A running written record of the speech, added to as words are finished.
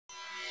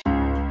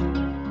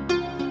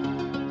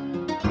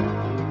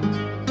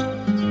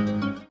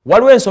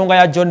Waliwo ensonga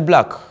ya John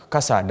Blaq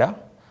Kasada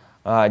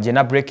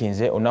jena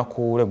breakinze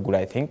onaku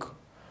regular I think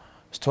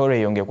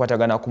story yonge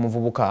kwatagana ku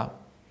muvubuka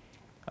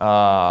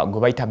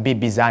gwe bayita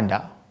Bibi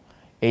Zanda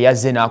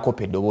eyazze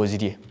n'akopa eddoboozi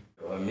lye.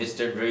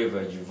 Mr.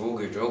 Driver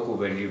jivuge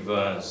tokuba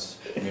livans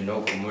nina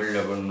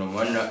okumulaba nno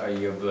mwana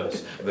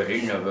ayabas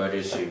balina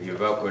balese bye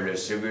bakola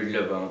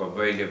sibiraba nga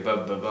baile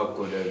baba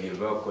bakola bye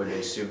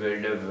bakola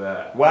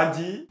sibiraba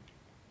wangi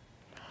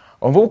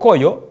omuvubuka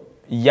oyo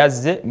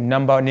yazze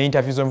namba ne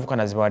interviews omuvubuka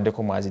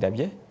nazibawaddeko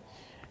mwazirabye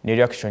ne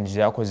reactions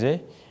zakoze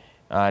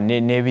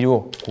n'ebiriwo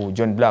ku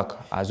John Blaq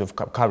as of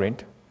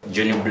current.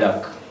 John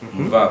Blaq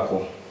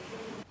mvaako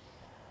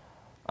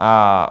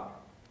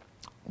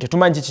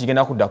tetumanyi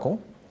kigenda kuddako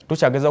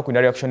tukyageza ku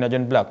reaction ya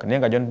John Blaq naye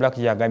nga John Blaq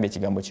yagambye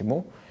ekigambo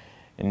kimu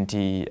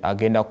nti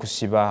agenda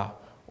kusiba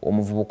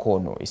omuvubuka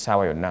ono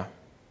essaawa yonna.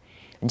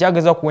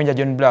 Nkyageza okuwenja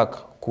John Blaq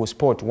ku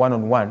sport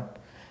 1-on-1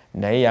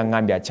 naye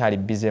yangambye akyali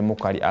busy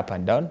mukali up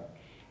and down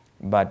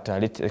but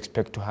let's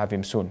expect to have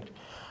him soon.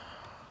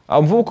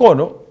 Omuvubuka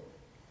ono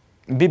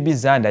Bibi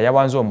Zanda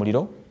yawanze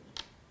omuliro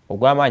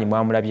ogw'amaanyi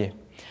mwamulabye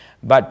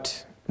but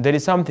there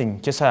is something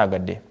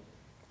kyesayagadde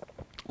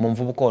mu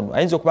muvubuka ono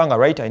ayinza okuba nga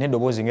writer ayina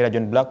eddoboozi ng'era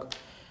John Blaq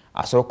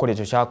asobola okukola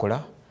ekyo kyakola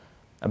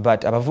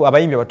but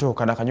abayimbi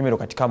abatuuka nakanyumiro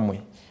kati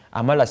kammwe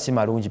amala si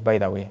malungi by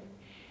the way.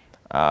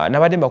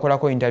 Nabadde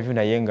mbakolako interview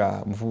naye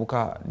nga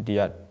muvubuka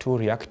they are too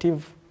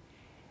reactive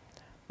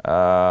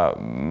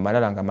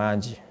malala nga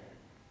mangi.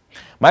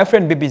 My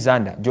friend Bibi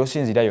Zanda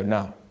gy'osinzira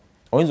yonna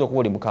oyinza okuba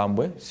oli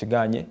mukambwe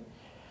siganye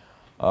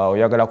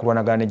oyagala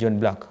kulwanagana ne John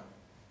Blaq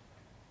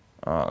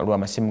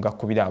lw'amasimu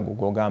gakkubira ago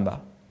g'ogamba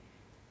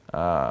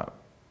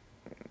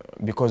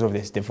because of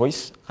the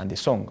voice and the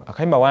song.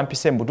 Akayimba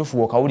wampise mbutufu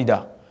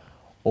bw'okawulira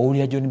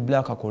owulira John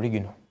Blaq ako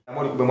original.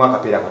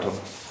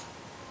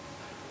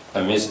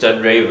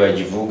 Mr. Driver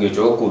jivuge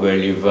tokuba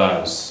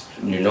livans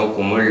nina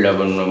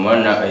okumulaba nno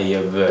mwana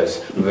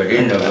ayabas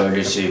balina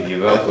balese bye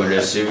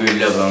bakola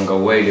sibiraba nga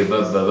waile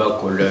baba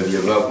bakola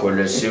bye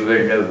bakola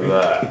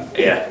sibiraba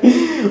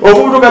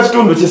obuvubuka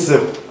kitundu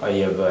kisebo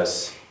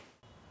ayabas.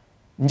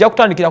 Nja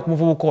kutandikira ku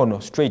muvubuka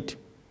ono straight.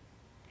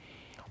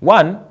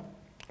 One,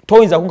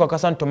 toyinza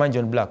kunkakasa nti tomanyi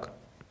John Blaq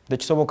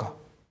tekisoboka.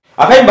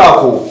 Akayimba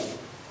ako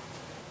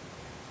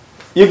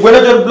igwena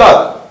John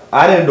Blaq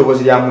ane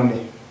endoboozi lya munne.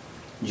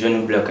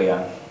 John Blaq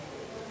yana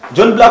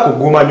John Blaq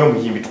ogumanya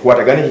omuyimbi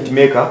tukwatagane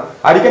hitmaker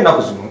aliko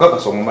ennaku zino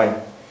nkakasa omumanyi.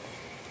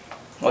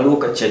 Waliwo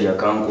kakyali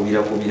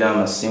akankubira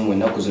amasimu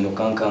ennaku zino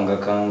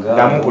kankanga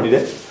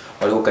namumpulire.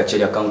 Waliwo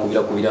kakyali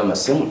akankubira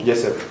amasimu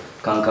yes sir.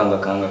 Kankanga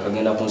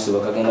kagenda kunsiba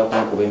kagenda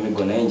kunkuba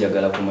emigo naye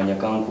njagala kumanya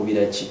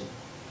kankubira ki.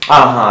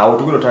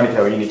 Otugino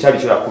tandikira wenyini kyali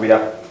kyo yakubira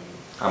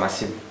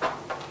amasimu.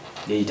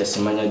 Yeyita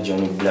simanya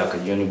John Blaq.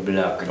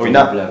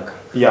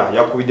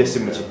 Yakubidde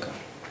essimu ki?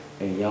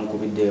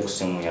 Yankubidde ku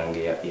simu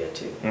yange ya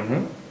Airtel.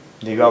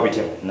 Ndiga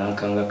bitya.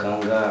 Nankanga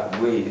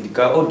gwe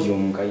ka audio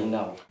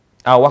nkayina.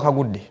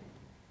 Wakagudde.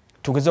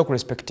 Tugeze ku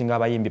respecting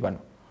abayimbi bano.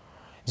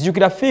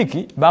 Zijukira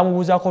Fiki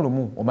bamubuzaako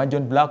lumu omanyi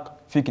John Blaq,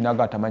 Fiki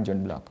naga atamanyi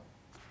John Blaq.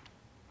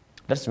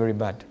 That's very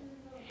bad.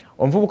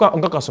 Omuvubuka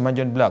nkakasa omanyi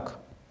John Blaq.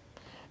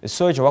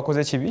 So ekyo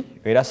wakoze kibi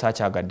era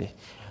saakyagadde.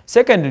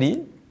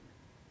 Secondly,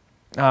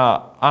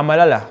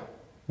 amalala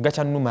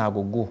gakyannuma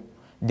ago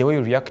the way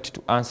you react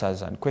to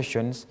answers and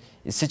questions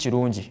is si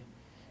kirungi.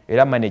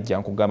 Era manager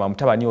nkugamba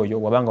mutabani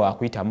oyo wabanga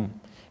wakuyitamu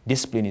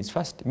discipline is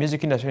first.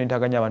 Music industry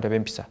ntaganya abantu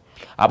ab'empisa.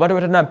 Abantu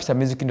abatana mpisa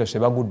music industry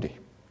bagudde.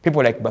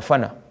 People like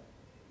Bafana,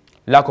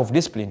 lack of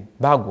discipline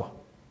bagwa.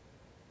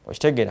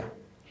 Okitegera.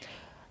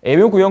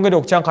 Ebimu kuyongera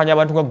okukyankanya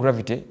abantu nga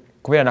Gravity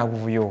kubeera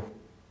nakuvuyo.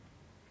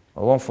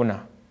 Oba nfuna.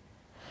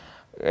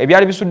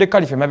 Ebyali bisudde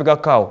kalife mabega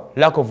kawo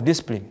lack of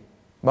discipline.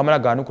 Bamala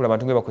ganukula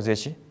abantu nge bakoze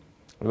ki?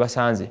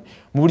 Basanze.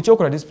 Mu buli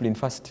kyokola discipline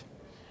first.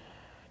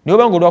 Niyo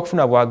bango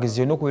lwakufuna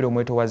bwagizi n'okubeera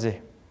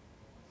omwetowaze.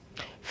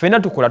 Fena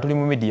tukola tuli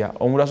mu media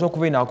omulala asobola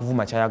okubeera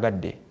n'akuvuma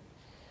kyayagadde.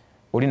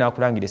 Oli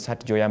n'akulangira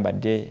essaati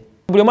gy'oyambadde.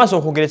 Buli omu asobola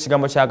okwogera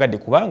ekigambo kyayagadde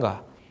kubanga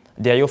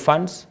they are your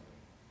fans.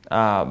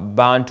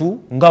 Bantu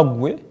nga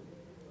ggwe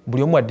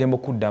buli omu addembe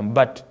okuddamu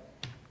but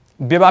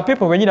be ba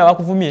people bennyini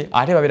abakuvumye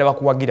ate babeera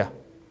bakuwagira.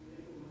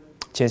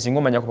 Kyensinga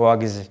omanya ku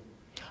bawagizi.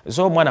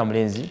 So omwana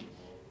mulenzi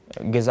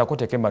gezaako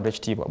teeka embadde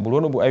ekitiibwa.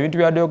 Ebintu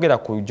by'adoyogera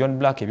ku John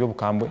Blaq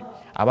eby'obukambwe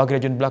abagira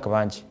John Blaq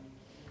bangi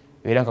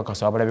era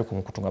nkakasa abalabe ku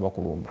mukutu nga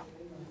bakulumba.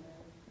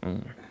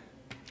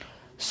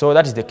 So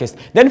that is the case.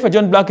 Then for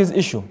John Blaq's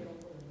issue,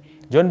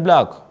 John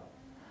Blaq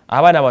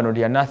abaana bano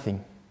they are nothing.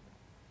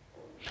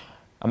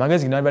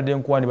 Amagezi ginabadde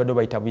nkuwani badde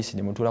bayita buyisi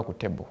ne mutuula ku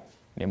table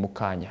ne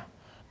mukkaanya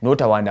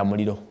n'otawanda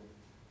muliro.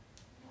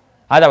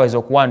 Otherwise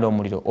okuwanda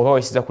omuliro oba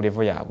weesiza ku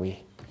level yaabwe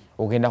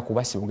ogenda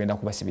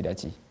kubasibira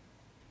ki?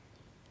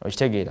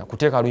 Okitegeera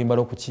kuteeka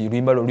luyimbalo ku ki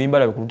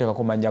luyimbalo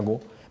kuluteekako manyago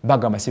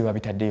bagamba si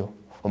babitaddeyo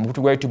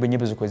omukutu gwa YouTube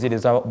enyimbe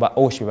zikwezereza ba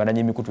oshi bananye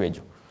emikutu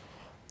egyo.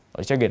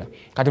 Okitegeera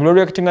kati buli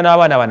reactinga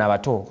n'abaana bana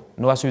abato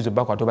n'obasuubiza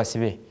bako ato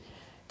basibe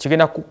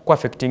kigenda ku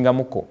affectinga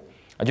muko.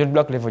 John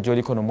Blaq level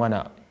gy'oliko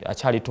n'omwana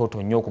akyali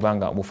toto nnyo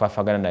okubanga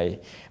mufaafagana naye.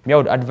 Me I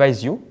would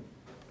advise you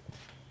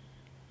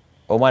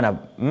omwana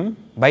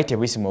bayite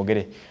bwisi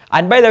mwogere.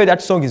 And by the way,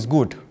 that song is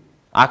good.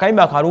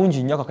 Akayimba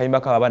kalungi nnyo akayimba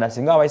k'abaana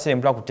singa abayise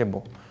empula ku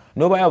tebo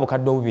n'obayo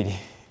obukadde obubiri.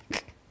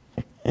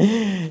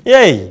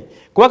 Yey,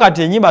 kuba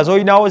kati ennyimba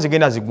z'olinawo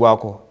zigenda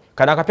ziggwako.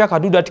 Kano akapya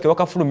kadudu ati ke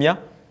wakafulumya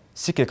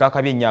si ke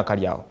kakabye ennyo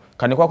akalyawo.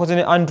 Kano kwakoze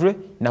ne Andre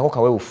nako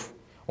kawewufu.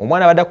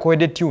 Omwana abadde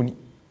akukowedde tune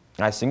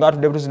singa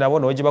atudde butuzi nabo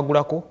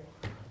n'ogibagulako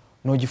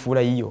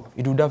n'ogifuula yiyo.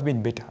 It would have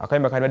been better.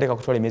 Akayimba kali badde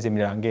kakutwala emyezi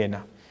emirala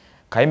ng'ena.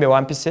 Kayimbe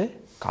wampise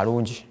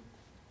kalungi.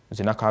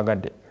 Zina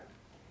kaagadde.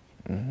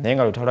 Naye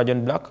nga lutalo lwa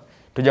John Blaq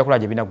tujja kulaba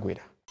gye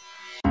binaggwera.